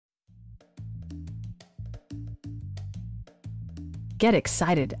Get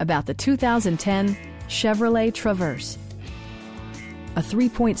excited about the 2010 Chevrolet Traverse. A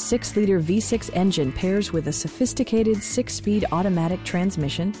 3.6-liter V6 engine pairs with a sophisticated 6-speed automatic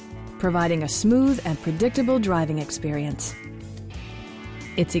transmission, providing a smooth and predictable driving experience.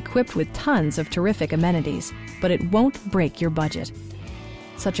 It's equipped with tons of terrific amenities, but it won't break your budget,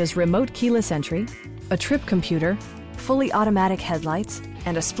 such as remote keyless entry, a trip computer, fully automatic headlights,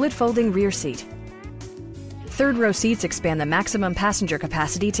 and a split-folding rear seat. Third-row seats expand the maximum passenger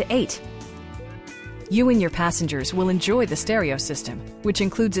capacity to 8. You and your passengers will enjoy the stereo system, which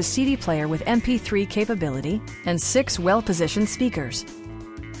includes a CD player with MP3 capability and 6 well-positioned speakers.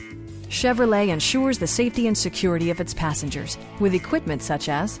 Chevrolet ensures the safety and security of its passengers with equipment such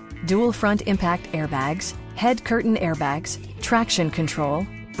as dual front impact airbags, head curtain airbags, traction control,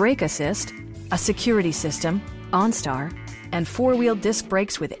 brake assist, a security system, OnStar, and 4-wheel disc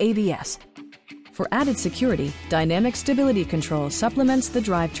brakes with ABS. For added security, dynamic stability control supplements the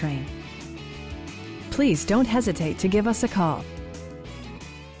drivetrain. Please don't hesitate to give us a call.